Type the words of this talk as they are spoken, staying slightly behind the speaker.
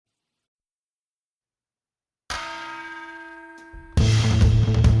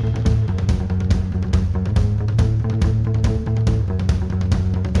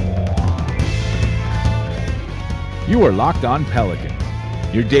You are Locked On Pelicans,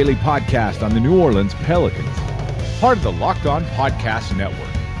 your daily podcast on the New Orleans Pelicans, part of the Locked On Podcast Network,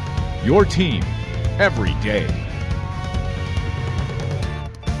 your team every day.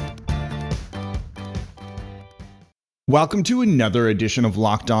 Welcome to another edition of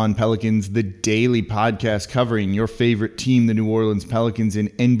Locked On Pelicans, the daily podcast covering your favorite team, the New Orleans Pelicans, and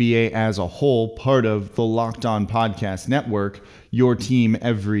NBA as a whole, part of the Locked On Podcast Network, your team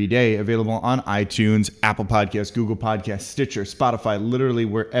every day, available on iTunes, Apple Podcasts, Google Podcasts, Stitcher, Spotify, literally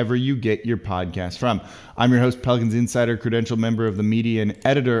wherever you get your podcast from. I'm your host, Pelicans Insider, credentialed member of the media and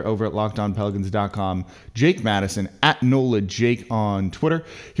editor over at LockedOnPelicans.com, Jake Madison, at NOLA Jake on Twitter.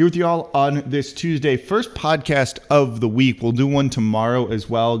 Here with you all on this Tuesday, first podcast of the week. We'll do one tomorrow as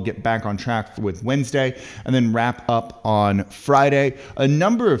well, get back on track with Wednesday, and then wrap up on Friday. A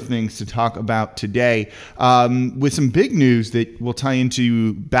number of things to talk about today, with some big news that will tie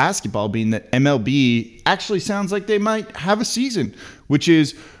into basketball, being that MLB actually sounds like they might have a season, which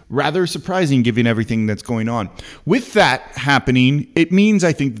is rather surprising given everything that's going on. With that happening, it means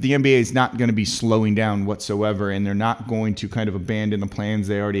I think that the NBA is not going to be slowing down whatsoever, and they're not going to kind of abandon the plans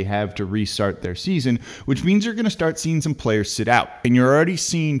they already have to restart their season, which means you're going to start seeing some players sit out. And you're already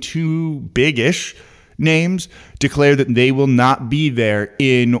seeing two big-ish names declare that they will not be there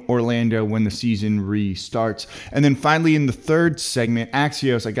in Orlando when the season restarts. And then finally, in the third segment,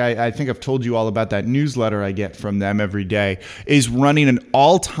 Axios, like I think I've told you all about that newsletter I get from them every day, is running an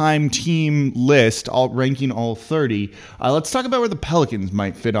all-time team list, ranking all 30. Let's talk about where the Pelicans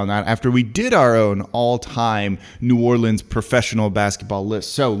might fit on that after we did our own all-time New Orleans professional basketball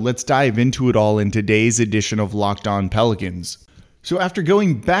list. So let's dive into it all in today's edition of Locked On Pelicans. So after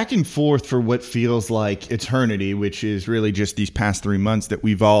going back and forth for what feels like eternity, which is really just these past 3 months that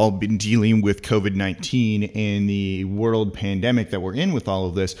we've all been dealing with COVID-19 and the world pandemic that we're in with all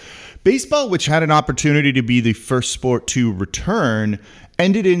of this, baseball, which had an opportunity to be the first sport to return,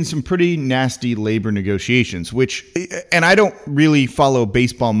 ended in some pretty nasty labor negotiations, and I don't really follow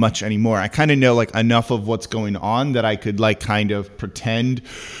baseball much anymore. I kind of know enough of what's going on that I could kind of pretend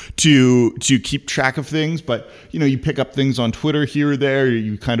to keep track of things. But, you pick up things on Twitter here or there,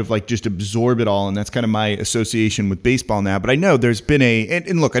 you kind of just absorb it all. And that's kind of my association with baseball now. But I know there's been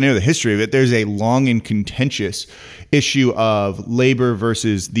and look, I know the history of it. There's a long and contentious issue of labor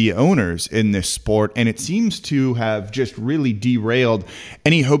versus the owners in this sport. And it seems to have just really derailed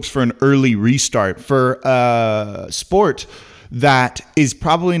any hopes for an early restart for a sport that is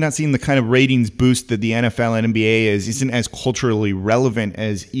probably not seeing the kind of ratings boost that the NFL and NBA isn't as culturally relevant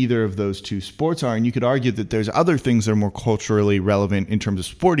as either of those two sports are. And you could argue that there's other things that are more culturally relevant in terms of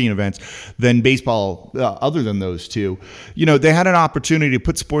sporting events than baseball, other than those two. They had an opportunity to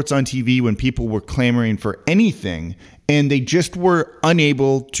put sports on TV when people were clamoring for anything, and they just were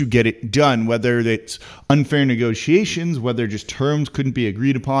unable to get it done, whether it's unfair negotiations, whether just terms couldn't be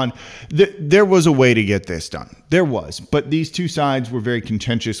agreed upon. There was a way to get this done. There was. But these two sides were very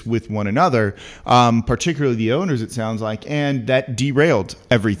contentious with one another, particularly the owners, it sounds like, and that derailed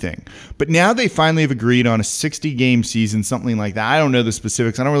everything. But now they finally have agreed on a 60-game season, something like that. I don't know the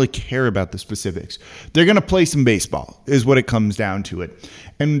specifics. I don't really care about the specifics. They're going to play some baseball, is what it comes down to it.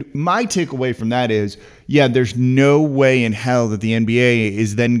 And my takeaway from that is, there's no way in hell that the NBA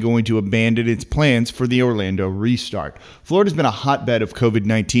is then going to abandon its plans for the Orlando restart. Florida's been a hotbed of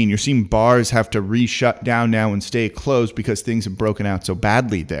COVID-19. You're seeing bars have to re-shut down now and stay closed because things have broken out so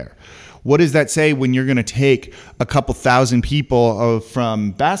badly there. What does that say when you're going to take a couple thousand people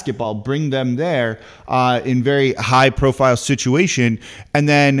from basketball, bring them there in very high-profile situation, and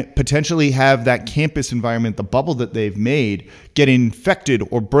then potentially have that campus environment, the bubble that they've made, get infected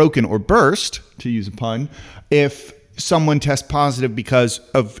or broken or burst, to use a pun, if someone tests positive because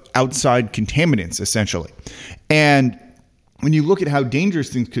of outside contaminants, essentially. And when you look at how dangerous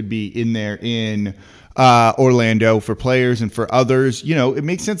things could be in there in Orlando for players and for others, it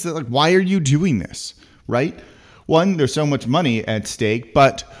makes sense that why are you doing this, right? One, there's so much money at stake,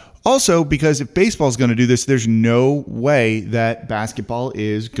 but also because if baseball is going to do this, there's no way that basketball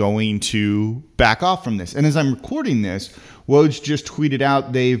is going to back off from this. And as I'm recording this, Woj just tweeted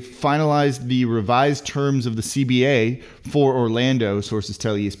out they've finalized the revised terms of the CBA for Orlando, sources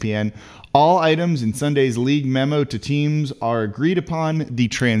tell ESPN. All items in Sunday's league memo to teams are agreed upon. The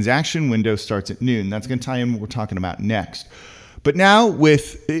transaction window starts at noon. That's going to tie in what we're talking about next. But now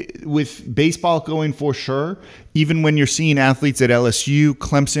with baseball going for sure, even when you're seeing athletes at LSU,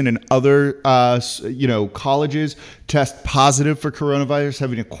 Clemson, and other colleges test positive for coronavirus,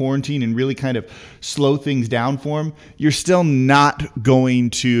 having a quarantine and really kind of slow things down for them, you're still not going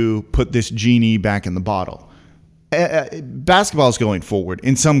to put this genie back in the bottle. Basketball is going forward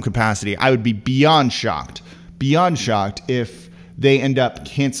in some capacity. I would be beyond shocked beyond shocked if they end up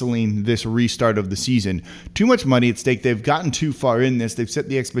canceling this restart of the season. Too much money at stake. They've gotten too far in this. They've set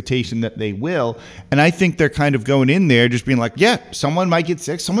the expectation that they will. And I think they're kind of going in there just being like, yeah, someone might get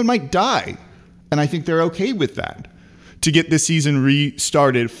sick, someone might die. And I think they're okay with that to get this season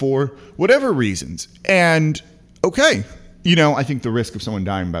restarted for whatever reasons. And okay, I think the risk of someone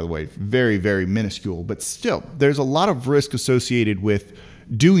dying, by the way, very, very minuscule. But still, there's a lot of risk associated with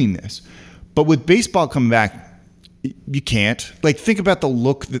doing this. But with baseball coming back, you can't. Think about the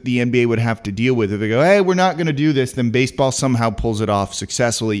look that the NBA would have to deal with if they go, hey, we're not going to do this. Then baseball somehow pulls it off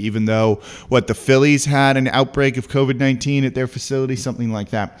successfully, even though the Phillies had an outbreak of COVID-19 at their facility, something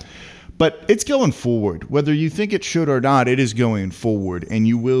like that. But it's going forward. Whether you think it should or not, it is going forward. And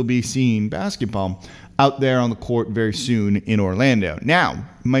you will be seeing basketball out there on the court very soon in Orlando. Now,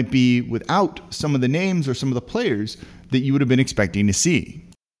 it might be without some of the names or some of the players that you would have been expecting to see.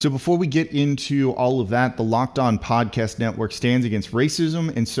 So before we get into all of that, the Locked On Podcast Network stands against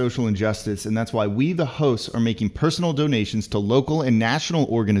racism and social injustice, and that's why we, the hosts, are making personal donations to local and national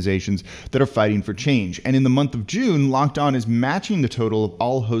organizations that are fighting for change. And in the month of June, Locked On is matching the total of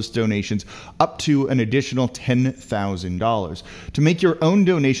all host donations up to an additional $10,000. To make your own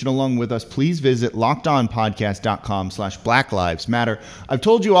donation along with us, please visit lockedonpodcast.com/Black Lives Matter. I've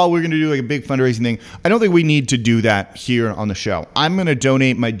told you all we're going to do a big fundraising thing. I don't think we need to do that here on the show. I'm going to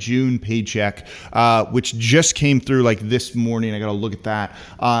donate my June paycheck, which just came through this morning. I got to look at that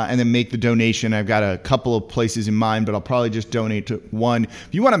and then make the donation. I've got a couple of places in mind, but I'll probably just donate to one.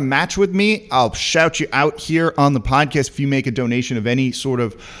 If you want to match with me, I'll shout you out here on the podcast if you make a donation of any sort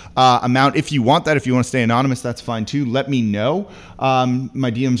of amount. If you want that, if you want to stay anonymous, that's fine too. Let me know.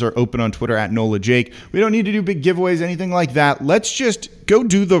 My DMs are open on Twitter at NolaJake. We don't need to do big giveaways, anything like that. Let's just go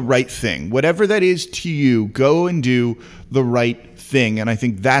do the right thing. Whatever that is to you, go and do the right thing. And I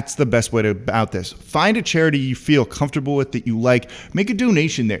think that's the best way about this. Find a charity you feel comfortable with, that you like. Make a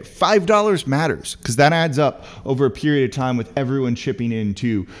donation there. $5 matters because that adds up over a period of time with everyone chipping in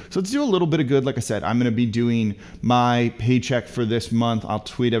too. So let's do a little bit of good. Like I said, I'm going to be doing my paycheck for this month. I'll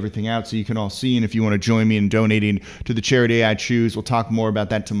tweet everything out so you can all see. And if you want to join me in donating to the charity I choose, we'll talk more about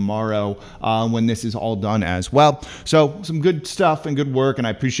that tomorrow when this is all done as well. So some good stuff and good work. And I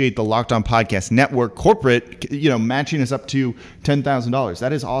appreciate the Locked On Podcast Network corporate, matching us up to $10,000.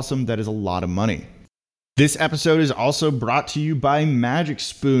 That is awesome. That is a lot of money. This episode is also brought to you by Magic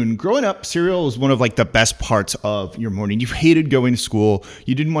Spoon. Growing up, cereal is one of the best parts of your morning. You hated going to school.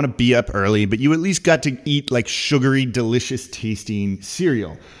 You didn't want to be up early, but you at least got to eat sugary, delicious tasting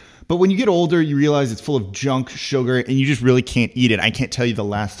cereal. But when you get older, you realize it's full of junk, sugar, and you just really can't eat it. I can't tell you the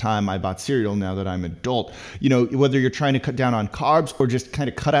last time I bought cereal now that I'm an adult. Whether you're trying to cut down on carbs or just kind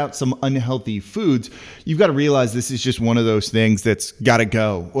of cut out some unhealthy foods, you've got to realize this is just one of those things that's got to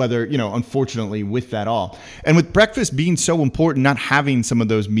go, whether, unfortunately with that all. And with breakfast being so important, not having some of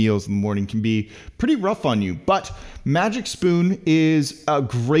those meals in the morning can be pretty rough on you. But Magic Spoon is a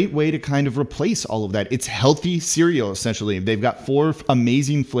great way to kind of replace all of that. It's healthy cereal, essentially. They've got 4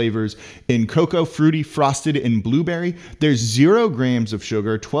 amazing flavors in cocoa, fruity, frosted, and blueberry. There's 0 grams of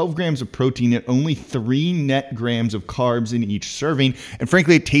sugar, 12 grams of protein, and only 3 net grams of carbs in each serving. And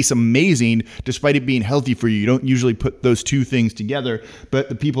frankly, it tastes amazing despite it being healthy for you. You don't usually put those two things together, but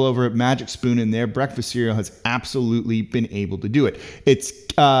the people over at Magic Spoon and their breakfast cereal has absolutely been able to do it. It's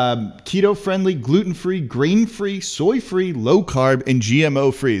keto-friendly, gluten-free, grain-free, soy-free, low-carb, and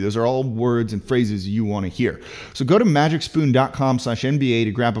GMO-free. Those are all words and phrases you want to hear. So go to magicspoon.com/NBA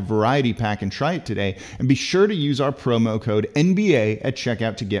to grab a variety pack and try it today. And be sure to use our promo code NBA at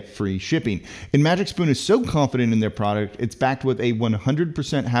checkout to get free shipping. And Magic Spoon is so confident in their product, it's backed with a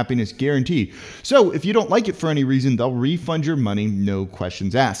 100% happiness guarantee. So if you don't like it for any reason, they'll refund your money, no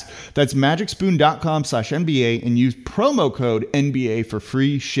questions asked. That's magicspoon.com/NBA and use promo code NBA for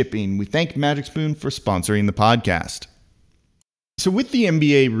free shipping. We thank Magic Spoon for sponsoring the podcast. So with the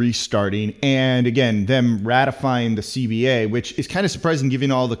NBA restarting and again, them ratifying the CBA, which is kind of surprising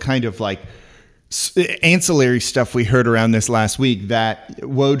given all the kind of ancillary stuff we heard around this last week, that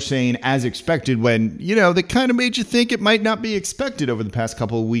Woj saying as expected when, they kind of made you think it might not be expected over the past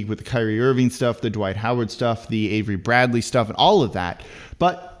couple of weeks with the Kyrie Irving stuff, the Dwight Howard stuff, the Avery Bradley stuff, and all of that.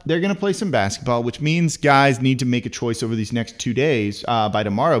 But they're going to play some basketball, which means guys need to make a choice over these next 2 days, by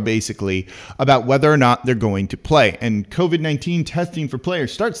tomorrow basically, about whether or not they're going to play. And COVID-19 testing for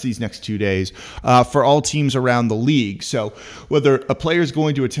players starts these next 2 days for all teams around the league. So whether a player is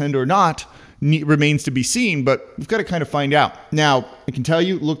going to attend or not remains to be seen, but we've got to kind of find out. Now, I can tell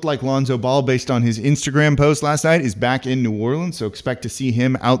you, it looked like Lonzo Ball, based on his Instagram post last night, is back in New Orleans, so expect to see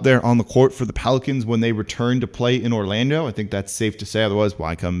him out there on the court for the Pelicans when they return to play in Orlando. I think that's safe to say, otherwise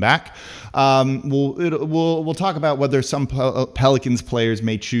why come back? We'll talk about whether some Pelicans players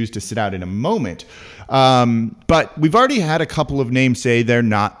may choose to sit out in a moment. But we've already had a couple of names say they're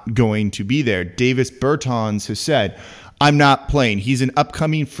not going to be there. Davis Bertans has said, I'm not playing. He's an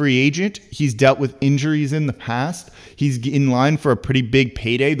upcoming free agent. He's dealt with injuries in the past. He's in line for a pretty big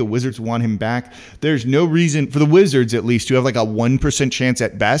payday. The Wizards want him back. There's no reason for the Wizards, at least, to have like a 1% chance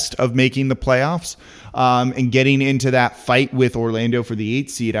at best of making the playoffs and getting into that fight with Orlando for the 8th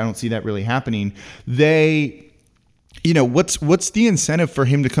seed. I don't see that really happening. What's the incentive for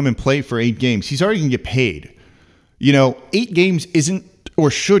him to come and play for 8 games? He's already going to get paid. 8 games isn't or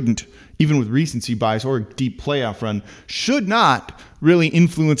shouldn't, even with recency bias or a deep playoff run, should not really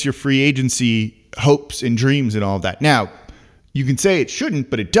influence your free agency hopes and dreams and all of that. Now, you can say it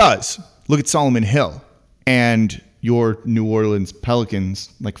shouldn't, but it does. Look at Solomon Hill and your New Orleans Pelicans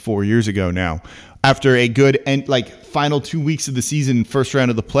like 4 years ago now. After a good final 2 weeks of the season, first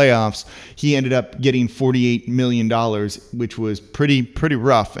round of the playoffs, he ended up getting $48 million, which was pretty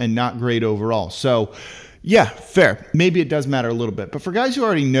rough and not great overall. So, yeah, fair. Maybe it does matter a little bit. But for guys who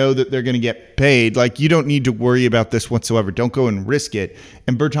already know that they're going to get paid, you don't need to worry about this whatsoever. Don't go and risk it.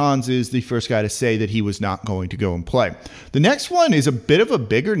 And Bertans is the first guy to say that he was not going to go and play. The next one is a bit of a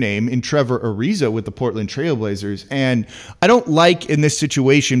bigger name in Trevor Ariza with the Portland Trailblazers. And I don't like in this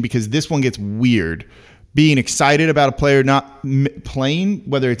situation, because this one gets weird, being excited about a player not playing,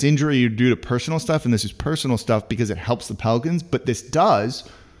 whether it's injury or due to personal stuff. And this is personal stuff because it helps the Pelicans. But this does.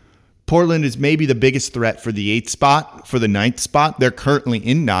 Portland is maybe the biggest threat for the 8th spot, for the 9th spot. They're currently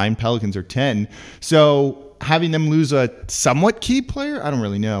in 9. Pelicans are 10. So having them lose a somewhat key player, I don't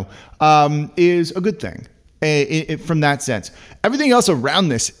really know, is a good thing from that sense. Everything else around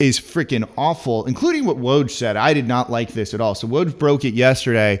this is freaking awful, including what Woj said. I did not like this at all. So Woj broke it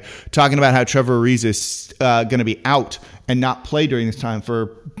yesterday, talking about how Trevor Ariza is going to be out and not play during this time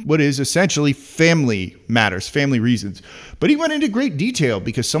for what is essentially family matters, family reasons. But he went into great detail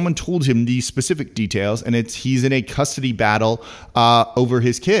because someone told him these specific details, and he's in a custody battle over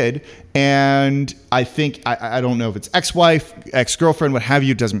his kid. And I think, I don't know if it's ex-wife, ex-girlfriend, what have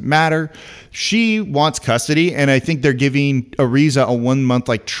you, it doesn't matter. She wants custody, and I think they're giving Ariza a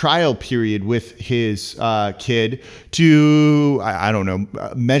 1-month trial period with his kid to, I don't know,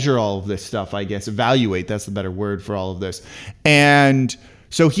 measure all of this stuff, I guess. Evaluate, that's the better word for all of this. And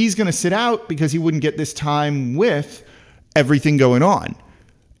so he's going to sit out because he wouldn't get this time with everything going on.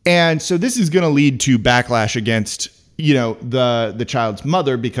 And so this is going to lead to backlash against, the child's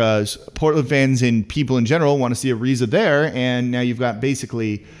mother, because Portland fans and people in general want to see Ariza there. And now you've got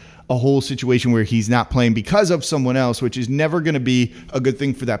basically a whole situation where he's not playing because of someone else, which is never going to be a good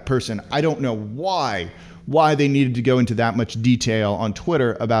thing for that person. I don't know why they needed to go into that much detail on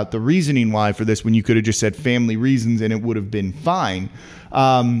Twitter about the reasoning why for this, when you could have just said family reasons and it would have been fine.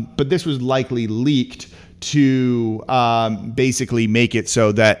 But this was likely leaked to basically make it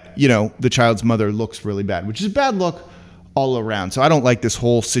so that, the child's mother looks really bad, which is a bad look all around. So I don't like this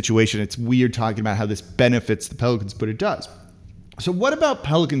whole situation. It's weird talking about how this benefits the Pelicans, but it does. So what about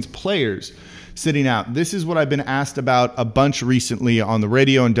Pelicans players sitting out? This is what I've been asked about a bunch recently on the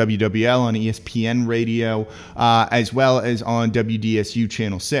radio, on WWL, on ESPN radio, as well as on WDSU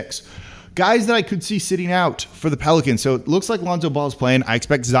Channel 6. Guys that I could see sitting out for the Pelicans. So it looks like Lonzo Ball is playing. I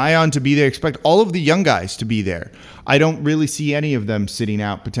expect Zion to be there. I expect all of the young guys to be there. I don't really see any of them sitting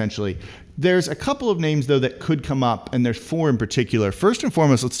out potentially. There's a couple of names, though, that could come up, and there's 4 in particular. First and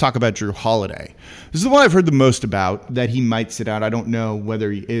foremost, let's talk about Jrue Holiday. This is the one I've heard the most about, that he might sit out. I don't know whether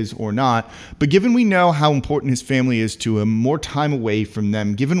he is or not. But given we know how important his family is to him, more time away from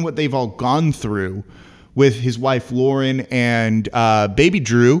them, given what they've all gone through with his wife Lauren and baby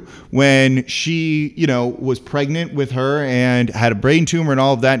Drew, when she, was pregnant with her and had a brain tumor and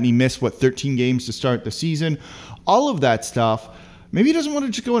all of that, and he missed 13 games to start the season, all of that stuff. Maybe he doesn't want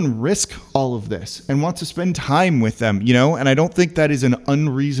to just go and risk all of this and wants to spend time with them, and I don't think that is an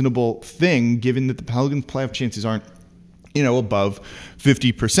unreasonable thing, given that the Pelicans' playoff chances aren't, above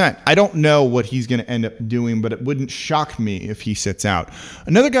 50%. I don't know what he's going to end up doing, but it wouldn't shock me if he sits out.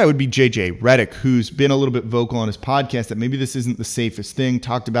 Another guy would be JJ Redick, who's been a little bit vocal on his podcast that maybe this isn't the safest thing.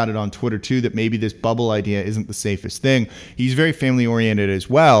 Talked about it on Twitter too, that maybe this bubble idea isn't the safest thing. He's very family oriented as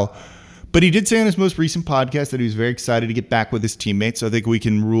well. But he did say on his most recent podcast that he was very excited to get back with his teammates. So I think we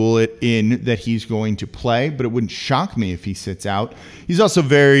can rule it in that he's going to play, but it wouldn't shock me if he sits out. He's also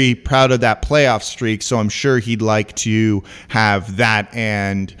very proud of that playoff streak, so I'm sure he'd like to have that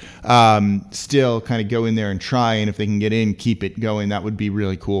and still kind of go in there and try, and if they can get in, keep it going. That would be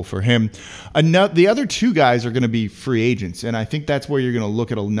really cool for him. The other two guys are going to be free agents, and I think that's where you're going to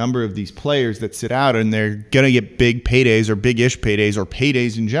look at a number of these players that sit out, and they're going to get big paydays or big-ish paydays or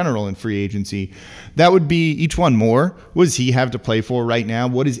paydays in general in free agency. That would be each one more. What does he have to play for right now?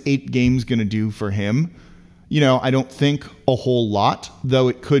 What is 8 games going to do for him? I don't think a whole lot, though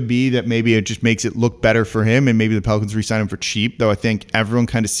it could be that maybe it just makes it look better for him and maybe the Pelicans re-sign him for cheap, though I think everyone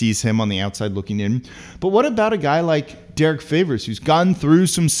kind of sees him on the outside looking in. But what about a guy like Derek Favors, who's gone through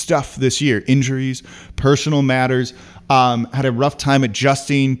some stuff this year, injuries, personal matters, had a rough time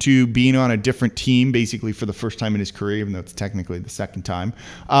adjusting to being on a different team basically for the first time in his career, even though it's technically the second time.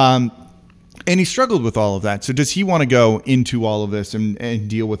 And he struggled with all of that. So does he want to go into all of this and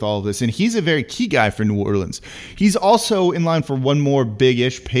deal with all of this? And he's a very key guy for New Orleans. He's also in line for one more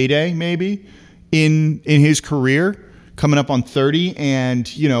big-ish payday maybe in his career, coming up on 30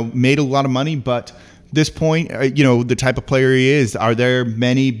 and, made a lot of money. But this point, the type of player he is, are there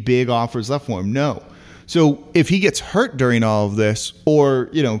many big offers left for him? No. So if he gets hurt during all of this or,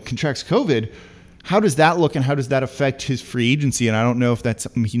 contracts COVID, how does that look and how does that affect his free agency? And I don't know if that's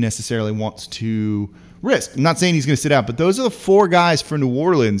something he necessarily wants to risk. I'm not saying he's going to sit out, but those are the 4 guys for New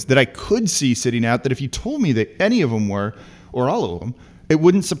Orleans that I could see sitting out, that if you told me that any of them were, or all of them, it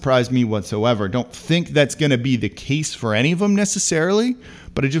wouldn't surprise me whatsoever. Don't think that's going to be the case for any of them necessarily,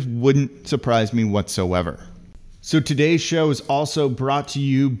 but it just wouldn't surprise me whatsoever. So today's show is also brought to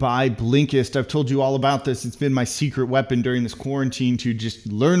you by Blinkist. I've told you all about this. It's been my secret weapon during this quarantine to just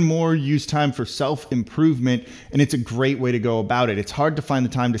learn more, use time for self-improvement, and it's a great way to go about it. It's hard to find the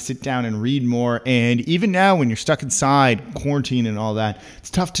time to sit down and read more, and even now when you're stuck inside, quarantine and all that,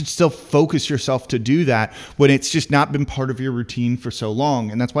 it's tough to still focus yourself to do that when it's just not been part of your routine for so long,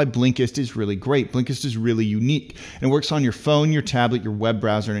 and that's why Blinkist is really great. Blinkist is really unique, and it works on your phone, your tablet, your web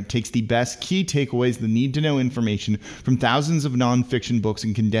browser, and it takes the best key takeaways, the need-to-know information from thousands of nonfiction books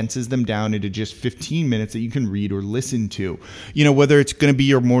and condenses them down into just 15 minutes that you can read or listen to. Whether it's going to be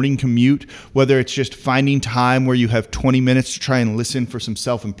your morning commute, whether it's just finding time where you have 20 minutes to try and listen for some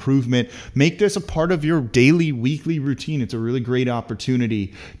self-improvement, make this a part of your daily, weekly routine. It's a really great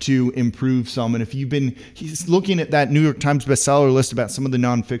opportunity to improve some. And if you've been looking at that New York Times bestseller list about some of the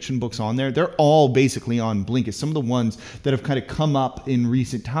nonfiction books on there, they're all basically on Blinkist. Some of the ones that have kind of come up in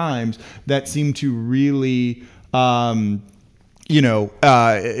recent times that seem to really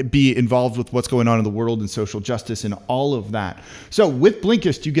be involved with what's going on in the world and social justice and all of that. So with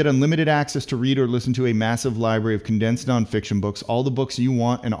Blinkist, you get unlimited access to read or listen to a massive library of condensed nonfiction books, all the books you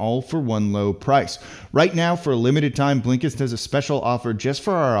want, and all for one low price. Right now, for a limited time, Blinkist has a special offer just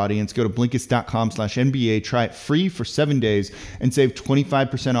for our audience. Go to Blinkist.com/NBA, try it free for 7 days, and save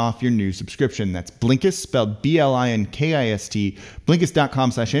 25% off your new subscription. That's Blinkist, spelled Blinkist,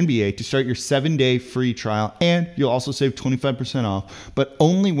 Blinkist.com/NBA to start your 7-day free trial, and you'll also save 25% off, but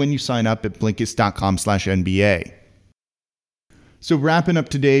only when you sign up at Blinkist.com/NBA. So wrapping up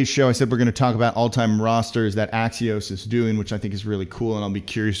today's show, I said we're going to talk about all-time rosters that Axios is doing, which I think is really cool, and I'll be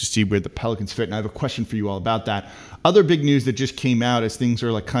curious to see where the Pelicans fit, and I have a question for you all about that. Other big news that just came out as things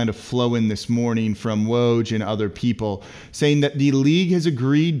are kind of flowing this morning from Woj and other people, saying that the league has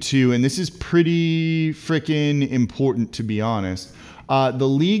agreed to, and this is pretty freaking important to be honest, the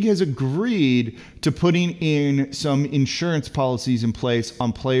league has agreed to putting in some insurance policies in place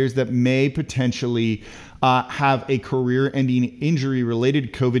on players that may potentially have a career-ending injury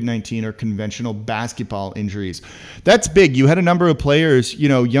related to COVID-19 or conventional basketball injuries. That's big. You had a number of players,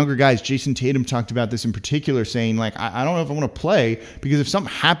 younger guys. Jason Tatum talked about this in particular, saying, I don't know if I want to play because if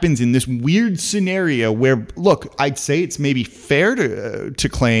something happens in this weird scenario where, look, I'd say it's maybe fair to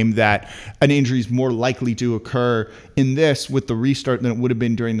claim that an injury is more likely to occur in this with the restart than it would have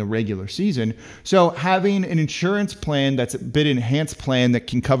been during the regular season. So having an insurance plan that's a bit enhanced plan that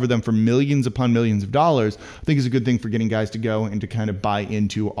can cover them for millions upon millions of dollars, I think is a good thing for getting guys to go and to kind of buy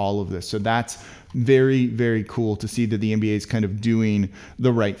into all of this. So that's very, very cool to see that the NBA is kind of doing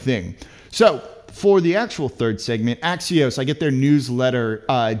the right thing. So for the actual third segment, Axios, I get their newsletter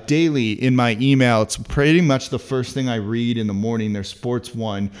daily in my email. It's pretty much the first thing I read in the morning, their sports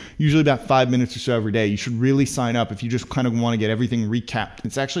one, usually about 5 minutes or so every day. You should really sign up if you just kind of want to get everything recapped.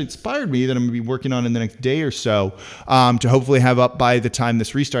 It's actually inspired me that I'm going to be working on in the next day or so to hopefully have up by the time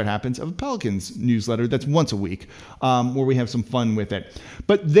this restart happens of a Pelicans newsletter that's once a week where we have some fun with it.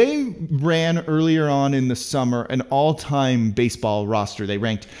 But they ran earlier on in the summer an all-time baseball roster. They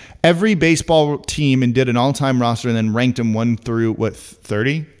ranked every baseball team and did an all-time roster and then ranked them 1 through,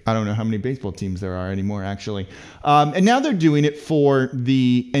 30? I don't know how many baseball teams there are anymore, actually. And now they're doing it for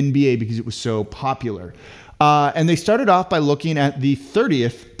the NBA because it was so popular. And they started off by looking at the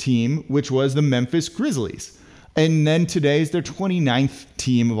 30th team, which was the Memphis Grizzlies. And then today is their 29th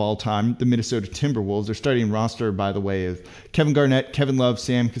team of all time, the Minnesota Timberwolves. Their starting roster, by the way, is Kevin Garnett, Kevin Love,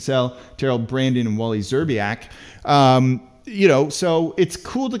 Sam Cassell, Terrell Brandon, and Wally Szczerbiak. So it's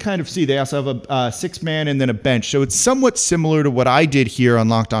cool to kind of see. They also have a six-man and then a bench. So it's somewhat similar to what I did here on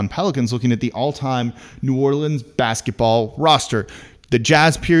Locked On Pelicans, looking at the all-time New Orleans basketball roster. The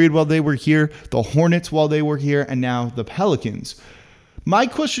Jazz period while they were here, the Hornets while they were here, and now the Pelicans. My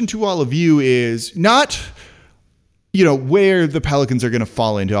question to all of you is not where the Pelicans are going to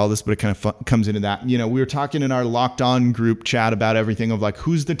fall into all this, but it kind of comes into that. We were talking in our Locked On group chat about everything of like,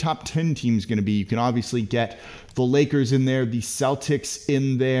 who's the top 10 teams going to be? You can obviously get the Lakers in there, the Celtics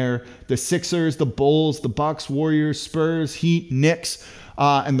in there, the Sixers, the Bulls, the Bucks, Warriors, Spurs, Heat, Knicks,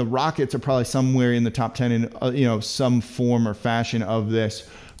 and the Rockets are probably somewhere in the top 10 in, some form or fashion of this.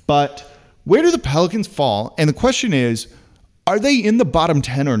 But where do the Pelicans fall? And the question is, are they in the bottom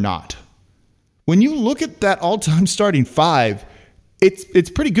 10 or not? When you look at that all-time starting five, it's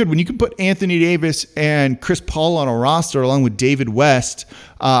pretty good. When you can put Anthony Davis and Chris Paul on a roster along with David West,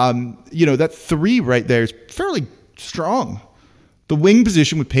 that three right there is fairly strong. The wing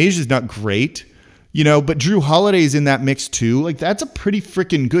position with Page is not great, but Drew Holiday is in that mix too. Like, that's a pretty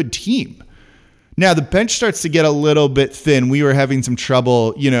freaking good team. Now, the bench starts to get a little bit thin. We were having some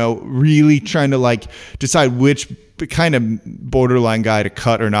trouble, really trying to decide which kind of borderline guy to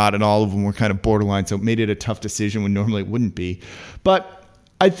cut or not, and all of them were kind of borderline, so it made it a tough decision when normally it wouldn't be. But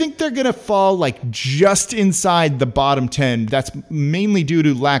I think they're going to fall just inside the bottom 10. That's mainly due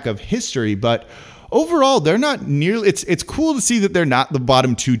to lack of history, but overall, they're not nearly. It's cool to see that they're not the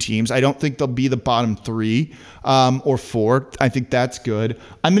bottom two teams. I don't think they'll be the bottom 3 or 4. I think that's good.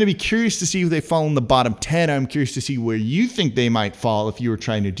 I'm going to be curious to see if they fall in the bottom 10. I'm curious to see where you think they might fall if you were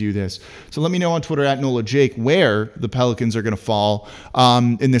trying to do this. So let me know on Twitter at Nola Jake where the Pelicans are going to fall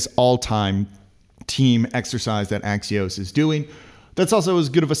in this all-time team exercise that Axios is doing. That's also as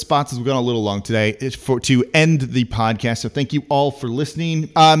good of a spot as we've gone a little long today to end the podcast. So thank you all for listening.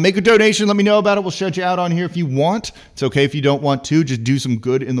 Make a donation. Let me know about it. We'll shout you out on here if you want. It's okay if you don't want to. Just do some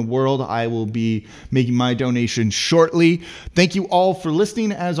good in the world. I will be making my donation shortly. Thank you all for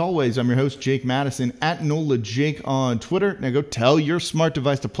listening. As always, I'm your host, Jake Madison, at Nola Jake on Twitter. Now go tell your smart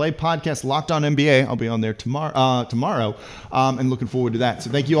device to play podcast Locked On NBA. I'll be on there tomorrow, and looking forward to that. So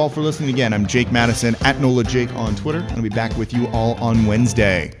thank you all for listening again. I'm Jake Madison, at Nola Jake on Twitter. I'll be back with you all on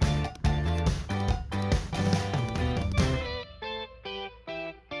Wednesday.